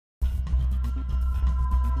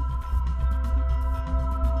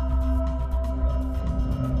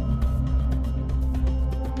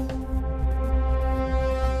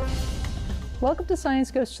Welcome to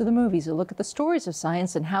Science Goes to the Movies, a look at the stories of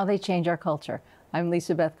science and how they change our culture. I'm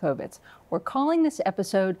Lisa Beth Kovetz. We're calling this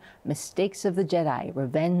episode Mistakes of the Jedi,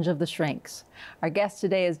 Revenge of the Shrinks. Our guest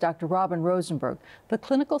today is Dr. Robin Rosenberg, the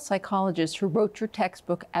clinical psychologist who wrote your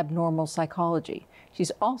textbook, Abnormal Psychology.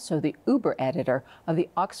 She's also the Uber editor of the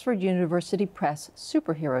Oxford University Press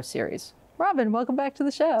superhero series. Robin, welcome back to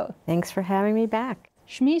the show. Thanks for having me back.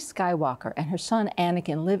 Shmi Skywalker and her son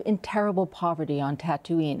Anakin live in terrible poverty on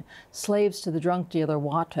Tatooine, slaves to the drunk dealer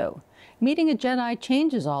Watto. Meeting a Jedi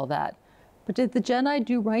changes all that. But did the Jedi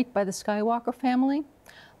do right by the Skywalker family?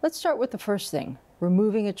 Let's start with the first thing,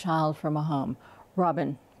 removing a child from a home.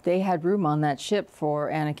 Robin, they had room on that ship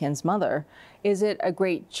for Anakin's mother. Is it a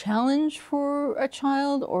great challenge for a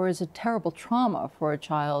child, or is it terrible trauma for a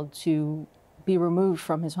child to be removed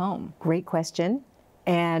from his home? Great question.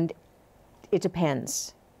 And it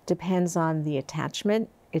depends. Depends on the attachment.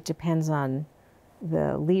 It depends on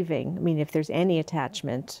the leaving. I mean, if there's any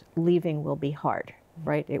attachment, leaving will be hard,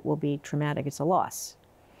 right? It will be traumatic. It's a loss.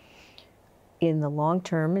 In the long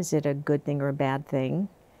term, is it a good thing or a bad thing?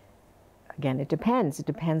 Again, it depends. It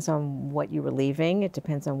depends on what you were leaving. It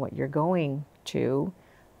depends on what you're going to.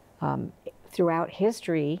 Throughout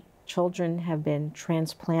history, children have been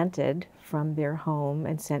transplanted from their home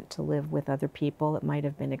and sent to live with other people. It might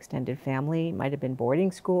have been extended family, it might have been boarding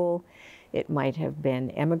school, it might have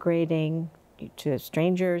been emigrating to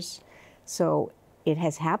strangers. So it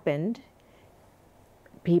has happened.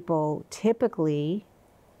 People typically,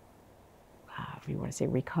 if you want to say,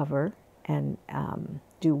 recover and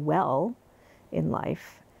do well in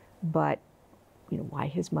life, but you know, why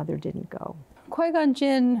his mother didn't go. Qui-Gon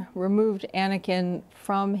Jinn removed Anakin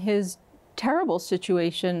from his terrible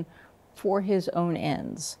situation for his own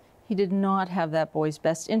ends. He did not have that boy's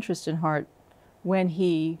best interest in heart when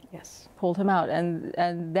he pulled him out. And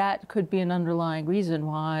that could be an underlying reason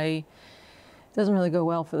why it doesn't really go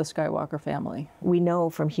well for the Skywalker family. We know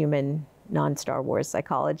from human non-Star Wars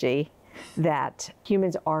psychology that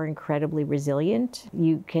humans are incredibly resilient.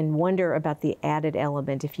 You can wonder about the added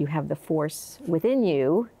element if you have the Force within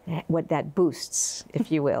you, what that boosts,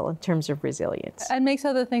 if you will, in terms of resilience. And makes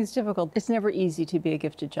other things difficult. It's never easy to be a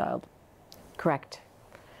gifted child. Correct.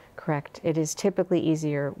 Correct. It is typically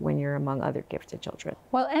easier when you're among other gifted children.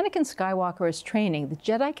 While Anakin Skywalker is training, the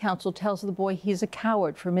Jedi Council tells the boy he's a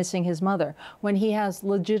coward for missing his mother. When he has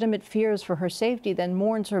legitimate fears for her safety, then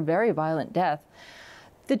mourns her very violent death.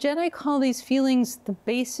 The Jedi call these feelings the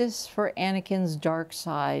basis for Anakin's dark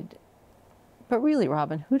side. But really,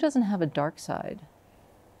 Robin, who doesn't have a dark side?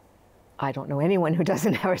 I don't know anyone who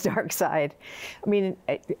doesn't have a dark side. I mean,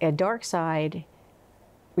 a dark side,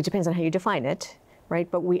 which depends on how you define it, right?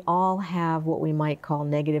 But we all have what we might call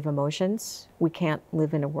negative emotions. We can't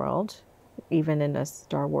live in a world, even in a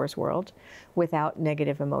Star Wars world, without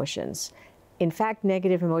negative emotions. In fact,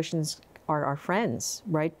 negative emotions are our friends,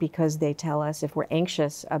 right? Because they tell us if we're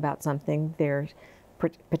anxious about something, they're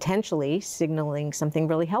potentially signaling something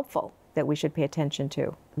really helpful that we should pay attention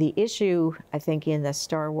to. The issue, I think, in the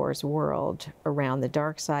Star Wars world around the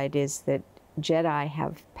dark side is that Jedi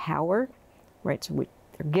have power, right? So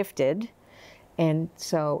they're gifted. And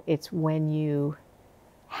so it's when you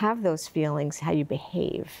have those feelings, how you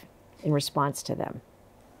behave in response to them,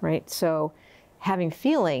 right? So having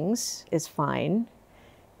feelings is fine.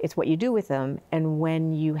 It's what you do with them. And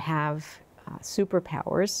when you have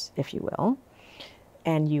superpowers, if you will,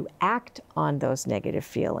 and you act on those negative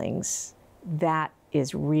feelings, that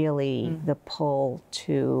is really the pull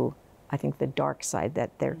to, I think, the dark side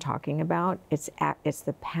that they're talking about. It's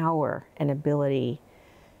the power and ability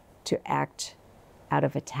to act out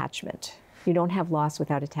of attachment. You don't have loss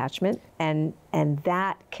without attachment. And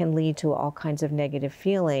that can lead to all kinds of negative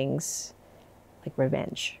feelings, like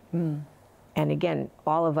revenge. And again,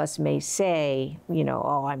 all of us may say, you know,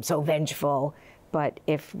 oh, I'm so vengeful. But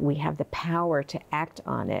if we have the power to act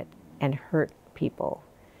on it and hurt people,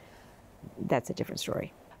 that's a different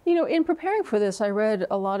story. You know, in preparing for this, I read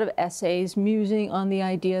a lot of essays musing on the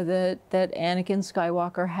idea that Anakin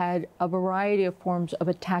Skywalker had a variety of forms of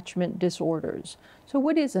attachment disorders. So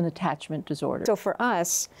what is an attachment disorder? So for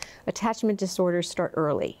us, attachment disorders start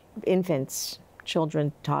early. Infants,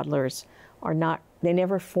 children, toddlers they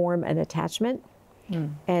never form an attachment.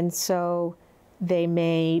 And so they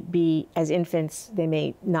may be, as infants, they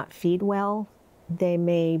may not feed well. They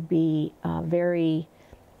may be very,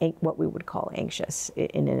 what we would call anxious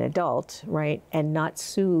in an adult, right? And not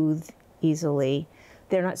soothe easily.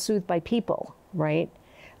 They're not soothed by people, right?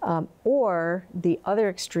 Or the other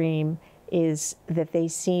extreme is that they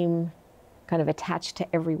seem kind of attached to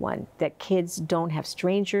everyone, that kids don't have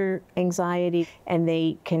stranger anxiety, and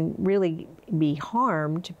they can really be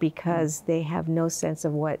harmed because they have no sense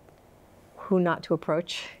of who not to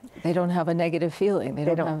approach. They don't have a negative feeling.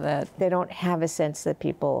 They don't have that. They don't have a sense that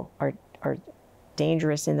people are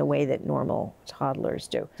dangerous in the way that normal toddlers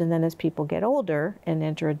do. And then as people get older and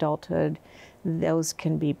enter adulthood, those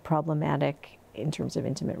can be problematic in terms of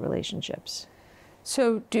intimate relationships.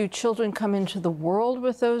 So do children come into the world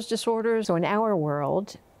with those disorders? So in our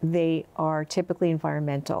world, they are typically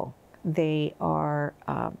environmental. They were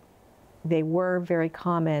very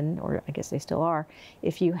common, or I guess they still are,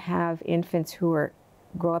 if you have infants who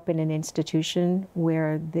grow up in an institution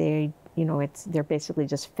where they're basically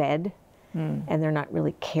just fed and they're not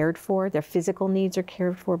really cared for. Their physical needs are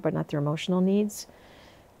cared for, but not their emotional needs.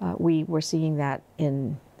 We were seeing that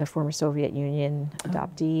in the former Soviet Union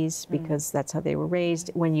adoptees because that's how they were raised.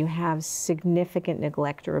 When you have significant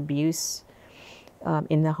neglect or abuse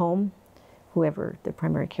in the home, whoever the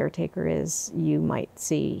primary caretaker is, you might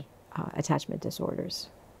see attachment disorders.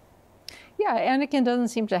 Yeah, Anakin doesn't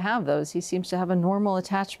seem to have those. He seems to have a normal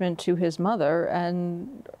attachment to his mother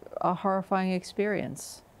and a horrifying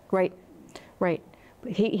experience. Right, right.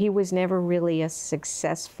 He was never really a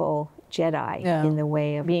successful Jedi in the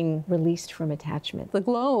way of being released from attachment. The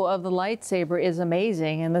glow of the lightsaber is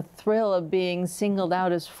amazing, and the thrill of being singled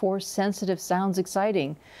out as force-sensitive sounds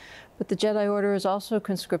exciting. But the Jedi Order is also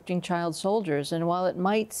conscripting child soldiers, and while it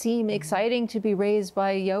might seem exciting to be raised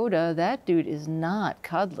by Yoda, that dude is not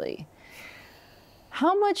cuddly.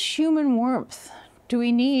 How much human warmth do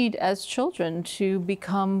we need as children to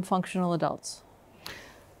become functional adults?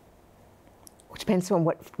 Which depends on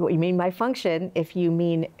what you mean by function. If you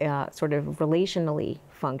mean sort of relationally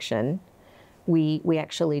function, we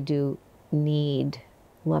actually do need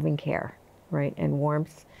loving care, right, and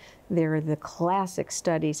warmth. There are the classic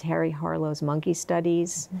studies, Harry Harlow's monkey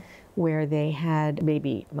studies, where they had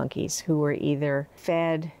baby monkeys who were either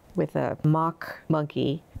fed with a mock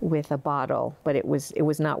monkey with a bottle, but it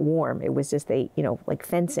was not warm. It was just like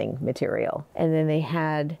fencing material. And then they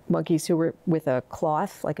had monkeys who were with a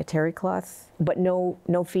cloth, like a terry cloth, but no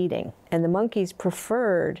feeding. And the monkeys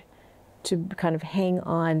preferred to kind of hang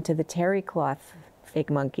on to the terry cloth fake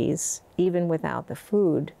monkeys, even without the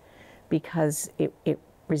food, because it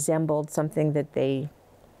resembled something that they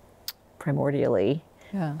primordially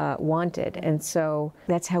wanted. And so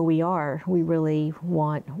that's how we are. We really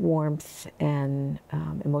want warmth and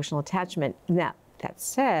emotional attachment. Now, that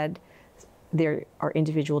said, there are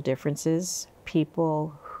individual differences.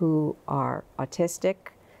 People who are autistic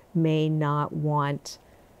may not want,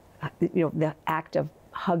 the act of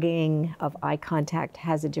hugging, of eye contact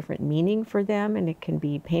has a different meaning for them, and it can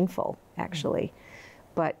be painful, actually.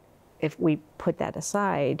 But if we put that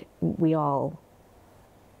aside, the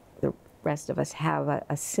rest of us have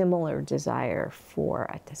a similar desire for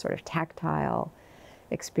a sort of tactile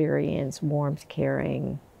experience, warmth,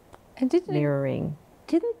 caring, and mirroring.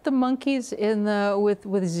 Didn't the monkeys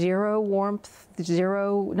with zero warmth,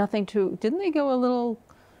 nothing to, didn't they go a little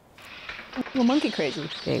monkey crazy?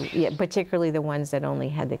 Yeah, particularly the ones that only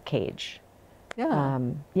had the cage. Yeah.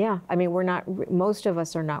 Yeah, I mean, most of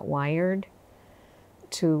us are not wired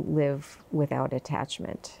to live without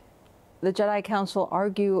attachment. The Jedi Council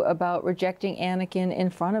argue about rejecting Anakin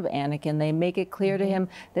in front of Anakin. They make it clear to him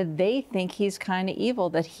that they think he's kind of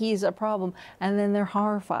evil, that he's a problem, and then they're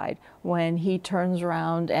horrified when he turns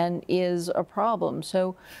around and is a problem.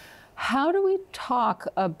 So how do we talk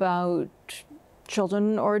about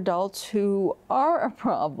children or adults who are a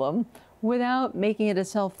problem without making it a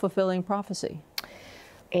self-fulfilling prophecy?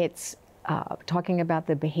 It's talking about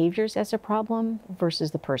the behaviors as a problem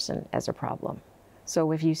versus the person as a problem.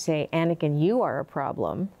 So if you say, Anakin, you are a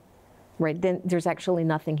problem, right, then there's actually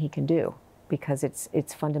nothing he can do because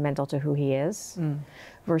it's fundamental to who he is.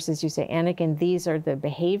 Versus you say, Anakin, these are the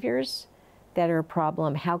behaviors that are a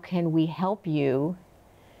problem. How can we help you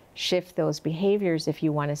shift those behaviors if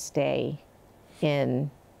you want to stay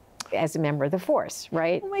in as a member of the Force,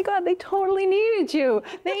 right? Oh my God, they totally needed you.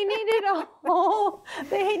 They needed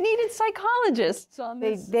they needed psychologists on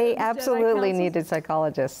this. They absolutely needed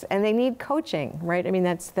psychologists, and they need coaching, right? I mean,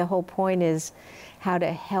 that's the whole point, is how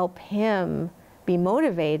to help him be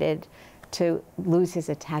motivated to lose his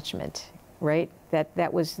attachment, right?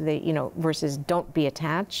 That was the, versus don't be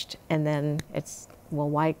attached, and then it's, well,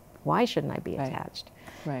 why shouldn't I be attached?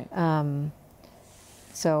 Right.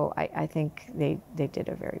 So I think they did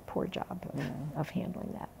a very poor job of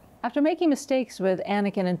handling that. After making mistakes with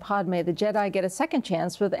Anakin and Padme, the Jedi get a second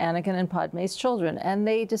chance with Anakin and Padme's children, and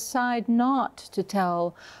they decide not to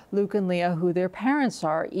tell Luke and Leia who their parents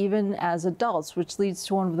are, even as adults, which leads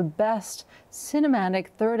to one of the best cinematic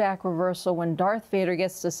third act reversal when Darth Vader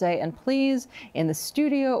gets to say, and please, in the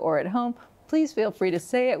studio or at home, please feel free to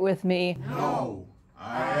say it with me. No,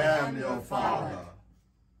 I am your father.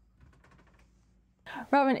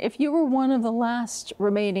 Robin, if you were one of the last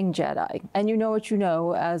remaining Jedi, and you know what you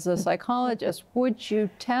know as a psychologist, would you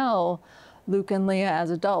tell Luke and Leia as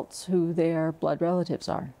adults who their blood relatives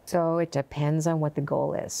are? So it depends on what the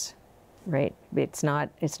goal is, right? It's not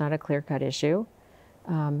a clear-cut issue.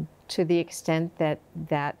 To the extent that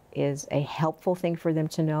that is a helpful thing for them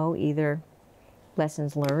to know, either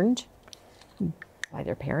lessons learned by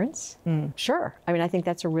their parents, sure. I mean, I think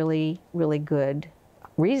that's a really, really good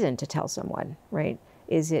reason to tell someone, right?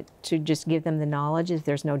 Is it to just give them the knowledge if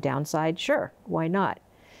there's no downside? Sure, why not?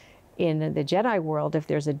 In the Jedi world, if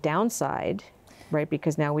there's a downside, right,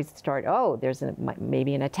 because now we start, oh, there's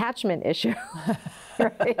maybe an attachment issue,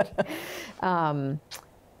 right?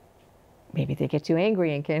 Maybe they get too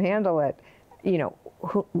angry and can't handle it. You know,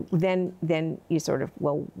 then you sort of,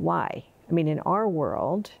 well, why? I mean, in our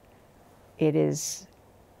world, it is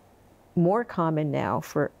more common now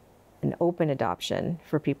for an open adoption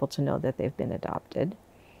for people to know that they've been adopted.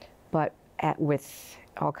 But with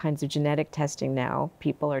all kinds of genetic testing now,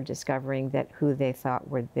 people are discovering that who they thought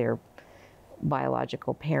were their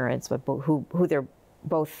biological parents, but who their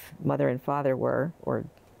both mother and father were, or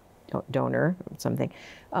donor or something,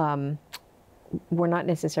 were not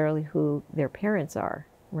necessarily who their parents are,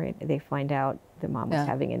 right? They find out the mom was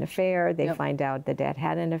having an affair. They find out the dad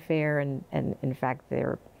had an affair, and in fact,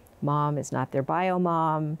 their mom is not their bio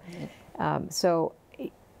mom.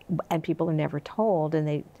 And people are never told,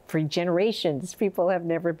 and for generations, people have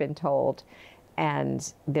never been told,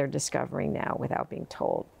 and they're discovering now without being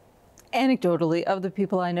told. Anecdotally, of the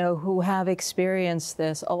people I know who have experienced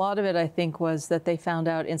this, a lot of it, I think, was that they found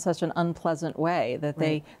out in such an unpleasant way, that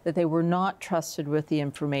they were not trusted with the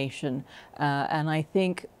information. And I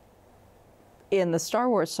think in the Star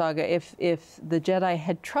Wars saga, if the Jedi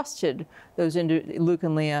had trusted those Luke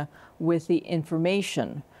and Leia with the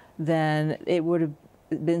information, then it would have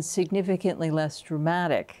been significantly less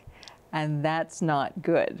dramatic, and that's not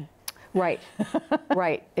good. Right,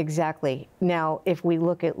 right, exactly. Now, if we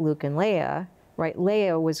look at Luke and Leia, right,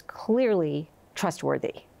 Leia was clearly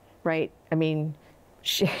trustworthy, right? I mean,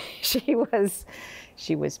 she was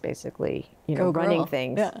basically, you know, running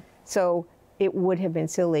things. Yeah. So it would have been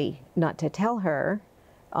silly not to tell her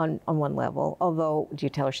on one level, although do you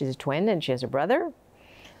tell her she's a twin and she has a brother?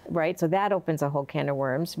 Right, so that opens a whole can of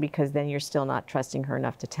worms, because then you're still not trusting her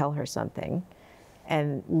enough to tell her something.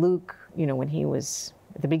 And Luke, you know, when he was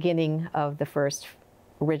at the beginning of the first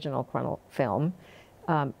original film,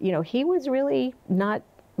 you know, he was really not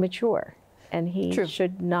mature, and he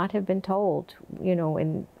should not have been told, you know,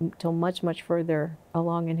 until much, much further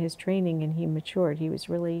along in his training, and he matured. He was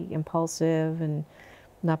really impulsive and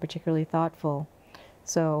not particularly thoughtful.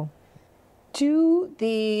 So, do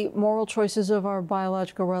the moral choices of our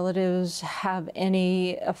biological relatives have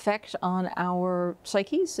any effect on our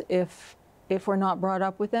psyches if we're not brought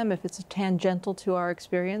up with them? If it's tangential to our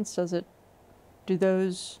experience, do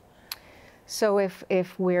those? So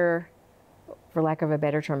if we're, for lack of a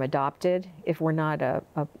better term, adopted, if we're not a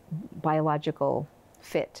biological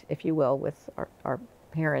fit, if you will, with our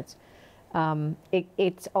parents,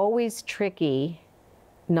 it's always tricky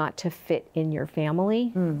not to fit in your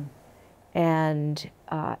family. And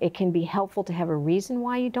it can be helpful to have a reason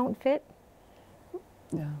why you don't fit.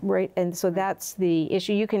 Yeah. Right, and so that's the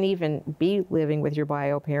issue. You can even be living with your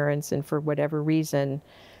bio parents, and for whatever reason,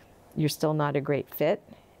 you're still not a great fit,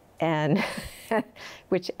 and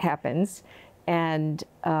which happens, and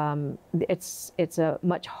it's a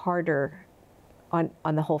much harder on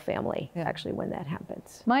the whole family, actually, when that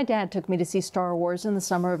happens. My dad took me to see Star Wars in the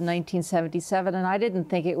summer of 1977, and I didn't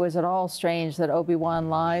think it was at all strange that Obi-Wan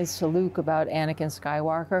lies to Luke about Anakin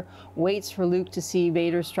Skywalker, waits for Luke to see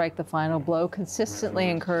Vader strike the final blow, consistently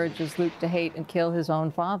encourages Luke to hate and kill his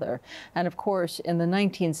own father. And of course, in the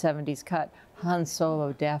 1970s cut, Han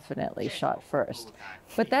Solo definitely shot first.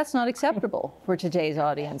 But that's not acceptable for today's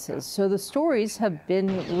audiences, so the stories have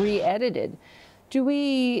been re-edited. Do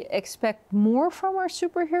we expect more from our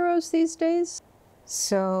superheroes these days?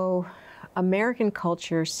 So American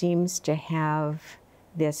culture seems to have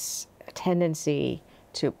this tendency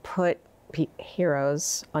to put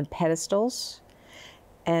heroes on pedestals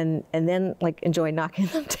and then like enjoy knocking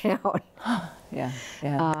them down. Yeah,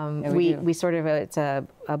 yeah. We sort of, it's a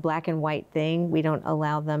black and white thing. We don't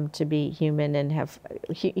allow them to be human and have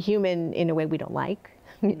human in a way we don't like.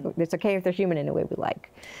 It's okay if they're human in a way we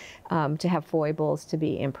like. To have foibles, to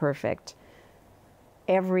be imperfect.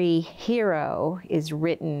 Every hero is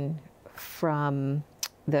written from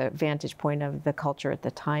the vantage point of the culture at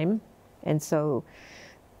the time. And so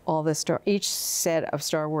each set of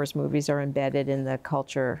Star Wars movies are embedded in the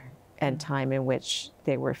culture and time in which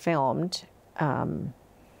they were filmed,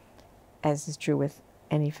 as is true with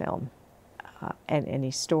any film and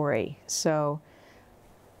any story. So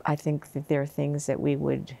I think that there are things that we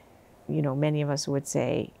would, many of us would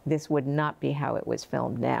say, this would not be how it was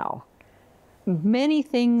filmed now. Many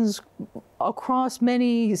things across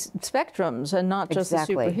many spectrums, and not just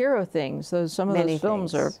Exactly. the superhero things. Some of Many those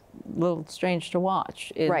films things. are a little strange to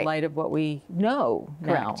watch in Right. light of what we know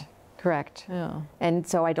now. Correct. Yeah. And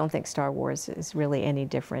so I don't think Star Wars is really any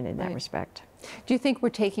different in that Right. respect. Do you think we're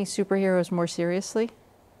taking superheroes more seriously?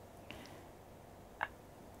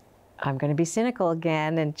 I'm going to be cynical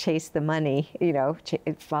again and chase the money,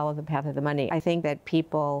 follow the path of the money. I think that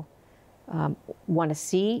people want to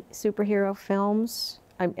see superhero films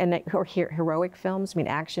or heroic films. I mean,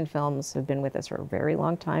 action films have been with us for a very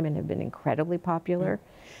long time and have been incredibly popular.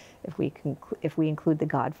 If we include The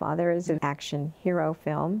Godfather as an action hero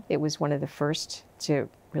film, it was one of the first to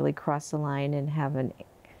really cross the line and have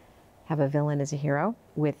a villain as a hero.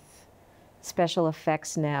 With special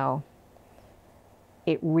effects now,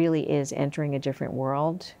 it really is entering a different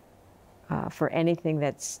world for anything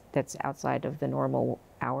that's outside of the normal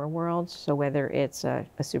our world. So whether it's a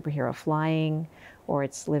superhero flying, or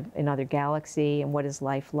it's live in another galaxy, and what is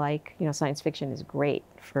life like? Science fiction is great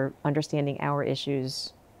for understanding our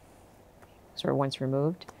issues sort of once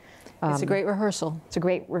removed. It's a great rehearsal. It's a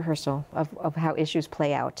great rehearsal of how issues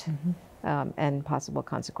play out and possible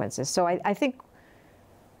consequences. So I think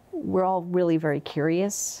we're all really very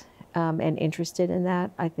curious and interested in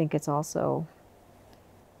that. I think it's also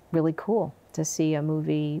really cool to see a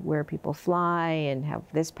movie where people fly and have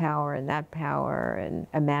this power and that power and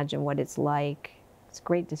imagine what it's like. It's a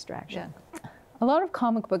great distraction. Yeah. A lot of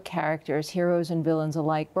comic book characters, heroes and villains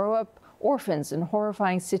alike, grow up orphans in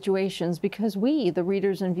horrifying situations because we, the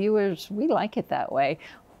readers and viewers, we like it that way.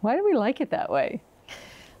 Why do we like it that way?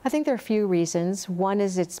 I think there are a few reasons. One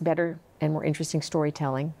is it's better and more interesting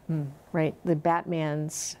storytelling, right? The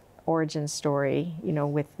Batman's origin story,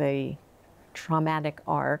 with the traumatic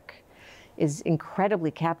arc, is incredibly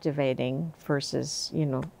captivating versus,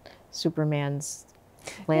 Superman's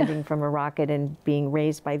landing from a rocket and being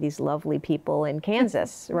raised by these lovely people in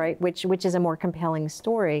Kansas, right? Which is a more compelling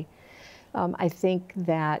story. I think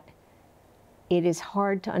that it is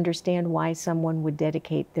hard to understand why someone would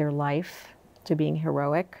dedicate their life to being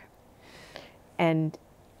heroic. And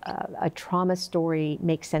a trauma story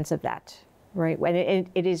makes sense of that, right? And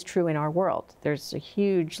it is true in our world. There's a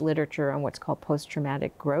huge literature on what's called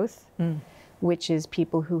post-traumatic growth, which is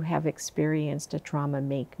people who have experienced a trauma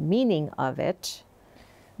make meaning of it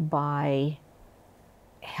by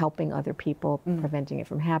helping other people, preventing it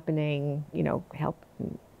from happening, help,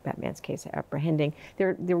 in Batman's case, apprehending. There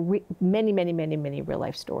are many, many, many, many real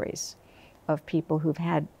life stories of people who've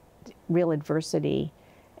had real adversity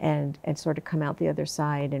and sort of come out the other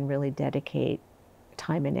side and really dedicate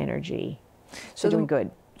time and energy to doing good.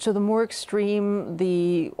 So the more extreme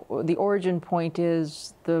the origin point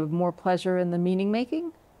is, the more pleasure in the meaning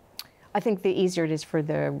making? I think the easier it is for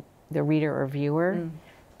the reader or viewer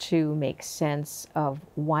to make sense of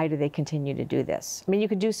why do they continue to do this. I mean, you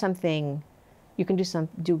could do something,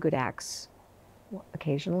 do good acts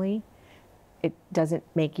occasionally. It doesn't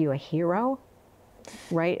make you a hero,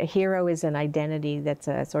 right? A hero is an identity that's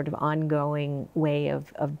a sort of ongoing way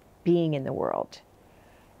of being in the world.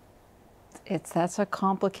 That's a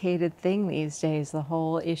complicated thing these days, the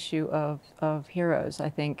whole issue of heroes, I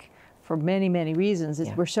think, for many, many reasons.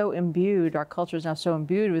 We're so imbued, our culture is now so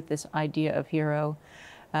imbued with this idea of hero,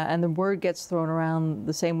 and the word gets thrown around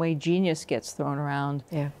the same way genius gets thrown around.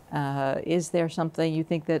 Is there something you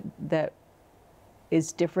think that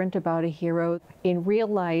is different about a hero? In real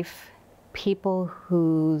life, people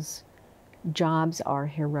whose jobs are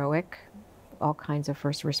heroic, all kinds of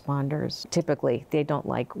first responders, typically they don't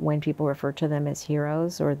like when people refer to them as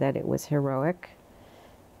heroes or that it was heroic.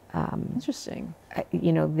 Interesting.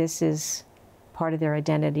 This is part of their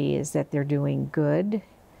identity, is that they're doing good.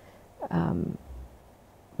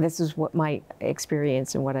 This is what my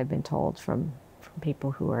experience and what I've been told from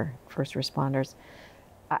people who are first responders.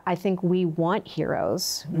 I think we want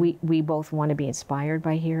heroes. We both want to be inspired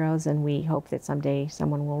by heroes, and we hope that someday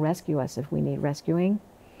someone will rescue us if we need rescuing.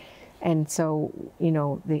 And so, you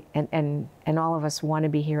know, and all of us want to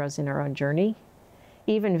be heroes in our own journey.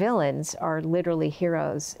 Even villains are literally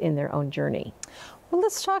heroes in their own journey. Well,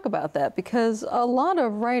 let's talk about that, because a lot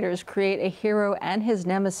of writers create a hero and his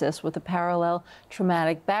nemesis with a parallel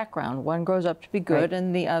traumatic background. One grows up to be good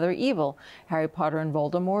and the other evil. Harry Potter and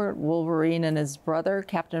Voldemort, Wolverine and his brother,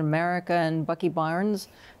 Captain America and Bucky Barnes,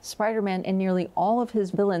 Spider-Man, and nearly all of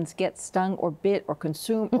his villains get stung or bit or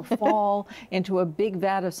consume or fall into a big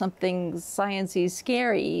vat of something sciencey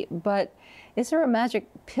scary. But is there a magic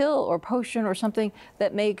pill or potion or something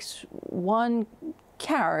that makes one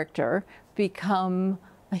character become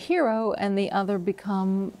a hero and the other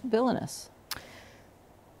become villainous?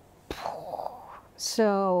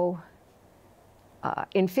 So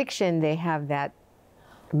in fiction, they have that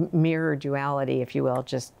mirror duality, if you will,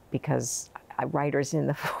 just because writers in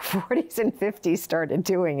the 40s and 50s started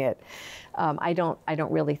doing it. I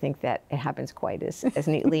don't really think that it happens quite as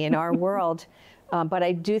neatly in our world. But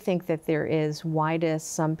I do think that there is, why do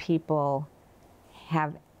some people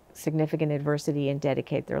have significant adversity and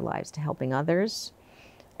dedicate their lives to helping others,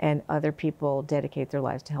 and other people dedicate their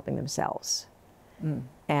lives to helping themselves?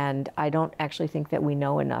 And I don't actually think that we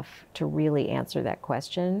know enough to really answer that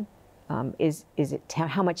question. Is it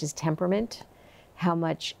how much is temperament? How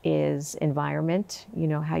much is environment? You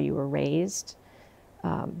know, how you were raised?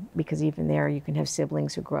 Because even there, you can have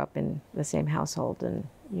siblings who grow up in the same household, and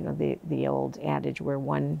you know the old adage where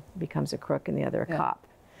one becomes a crook and the other a cop.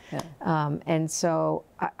 Yeah. And so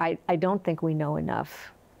I don't think we know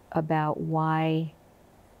enough about why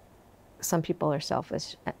some people are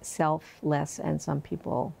selfless, and some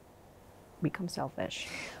people become selfish.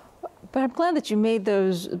 But I'm glad that you made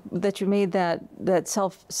that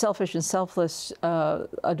selfish and selfless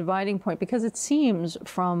a dividing point, because it seems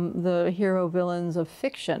from the hero villains of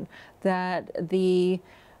fiction that the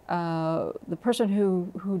person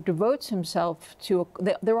who devotes himself to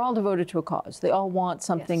they're all devoted to a cause. They all want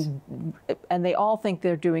something, and they all think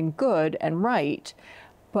they're doing good and right,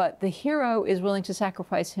 but the hero is willing to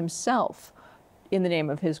sacrifice himself in the name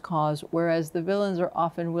of his cause, whereas the villains are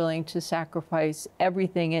often willing to sacrifice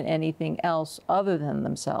everything and anything else other than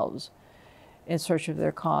themselves in search of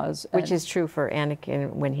their cause. Which is true for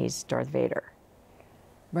Anakin when he's Darth Vader.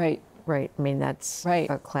 Right. Right. I mean, that's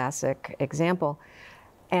a classic example.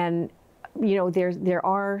 And, you know, there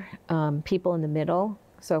are people in the middle.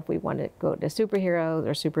 So if we want to go to superheroes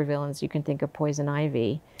or supervillains, you can think of Poison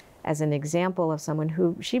Ivy as an example of someone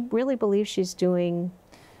who she really believes she's doing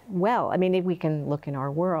well. I mean, we can look in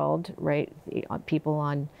our world, right? People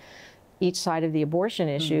on each side of the abortion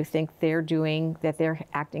issue think they're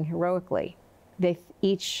acting heroically. They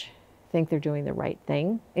each think they're doing the right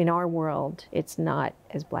thing. In our world, it's not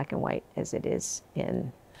as black and white as it is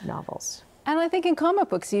in novels. And I think in comic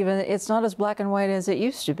books even, it's not as black and white as it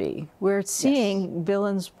used to be. We're seeing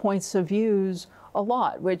villains' points of views a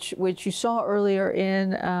lot, which you saw earlier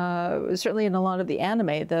in, certainly in a lot of the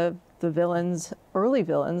anime. The villains, early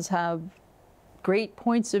villains, have great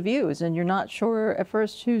points of views, and you're not sure at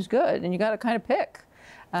first who's good, and you got to kind of pick.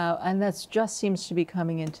 And that just seems to be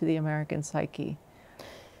coming into the American psyche.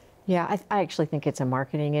 Yeah, I actually think it's a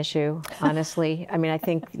marketing issue, honestly. I mean, I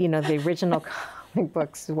think, you know, the original comic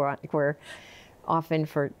books were often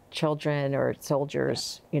for children or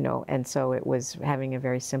soldiers, you know, and so it was having a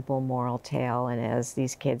very simple moral tale. And as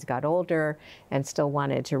these kids got older and still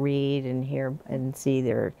wanted to read and hear and see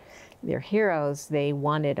their heroes, they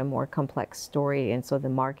wanted a more complex story, and so the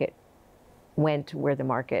market went where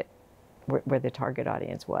the target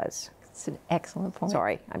audience was. It's an excellent point.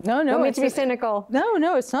 Sorry, no, don't mean to be cynical.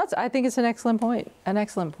 No, it's not. I think it's an excellent point. An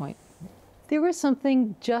excellent point. There was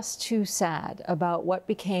something just too sad about what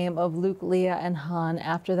became of Luke, Leia, and Han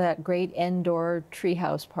after that great Endor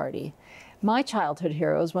treehouse party. My childhood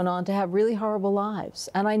heroes went on to have really horrible lives,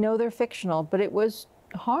 and I know they're fictional, but it was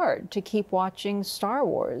hard to keep watching Star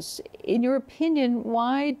Wars. In your opinion,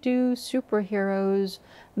 why do superheroes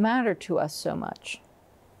matter to us so much?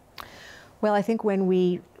 Well, I think when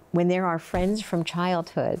they're our friends from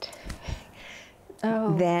childhood,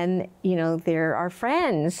 then, you know, they're our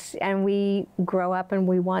friends, and we grow up and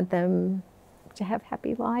we want them to have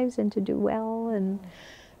happy lives and to do well. And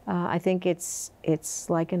I think it's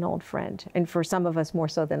like an old friend, and for some of us more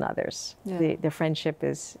so than others. Yeah. The friendship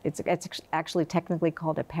it's actually technically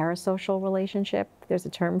called a parasocial relationship. There's a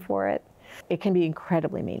term for it. It can be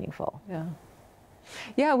incredibly meaningful. Yeah.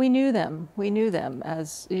 Yeah, we knew them. We knew them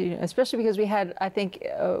as, especially because we had, I think,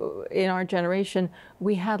 in our generation,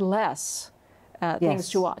 we had less things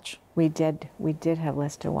to watch. We did have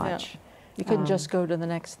less to watch. Yeah. You couldn't just go to the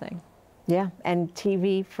next thing. Yeah, and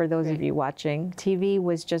TV, for those of you watching, TV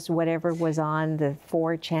was just whatever was on the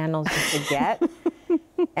 4 channels you could get.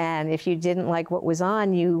 And if you didn't like what was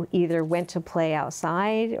on, you either went to play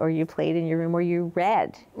outside, or you played in your room, or you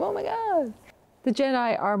read. Oh my God. The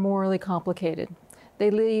Jedi are morally complicated. They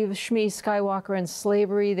leave Shmi Skywalker in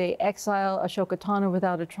slavery, they exile Ashoka Tano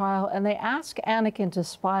without a trial, and they ask Anakin to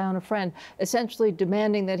spy on a friend, essentially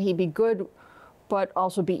demanding that he be good but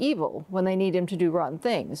also be evil when they need him to do rotten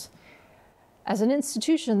things. As an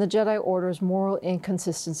institution, the Jedi Order's moral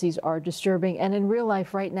inconsistencies are disturbing, and in real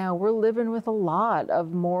life right now, we're living with a lot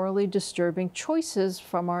of morally disturbing choices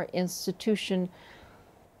from our institution.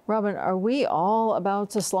 Robin, are we all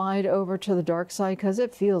about to slide over to the dark side? Because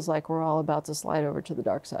it feels like we're all about to slide over to the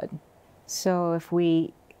dark side. So if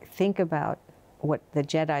we think about what the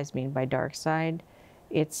Jedis mean by dark side,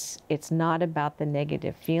 it's not about the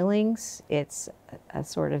negative feelings, it's a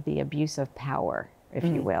sort of the abuse of power, if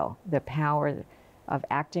you will, the power of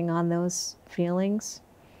acting on those feelings.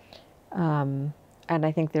 And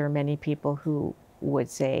I think there are many people who would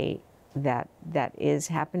say that that is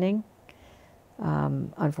happening,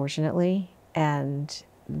 unfortunately, and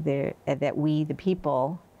that we, the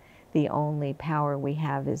people, the only power we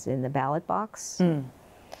have is in the ballot box,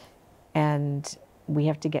 and we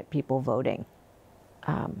have to get people voting.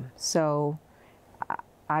 So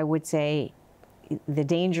I would say the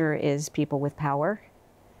danger is people with power,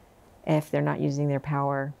 if they're not using their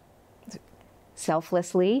power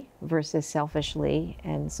selflessly versus selfishly,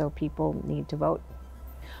 and so people need to vote.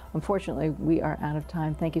 Unfortunately, we are out of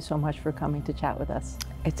time. Thank you so much for coming to chat with us.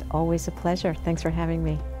 It's always a pleasure. Thanks for having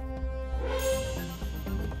me.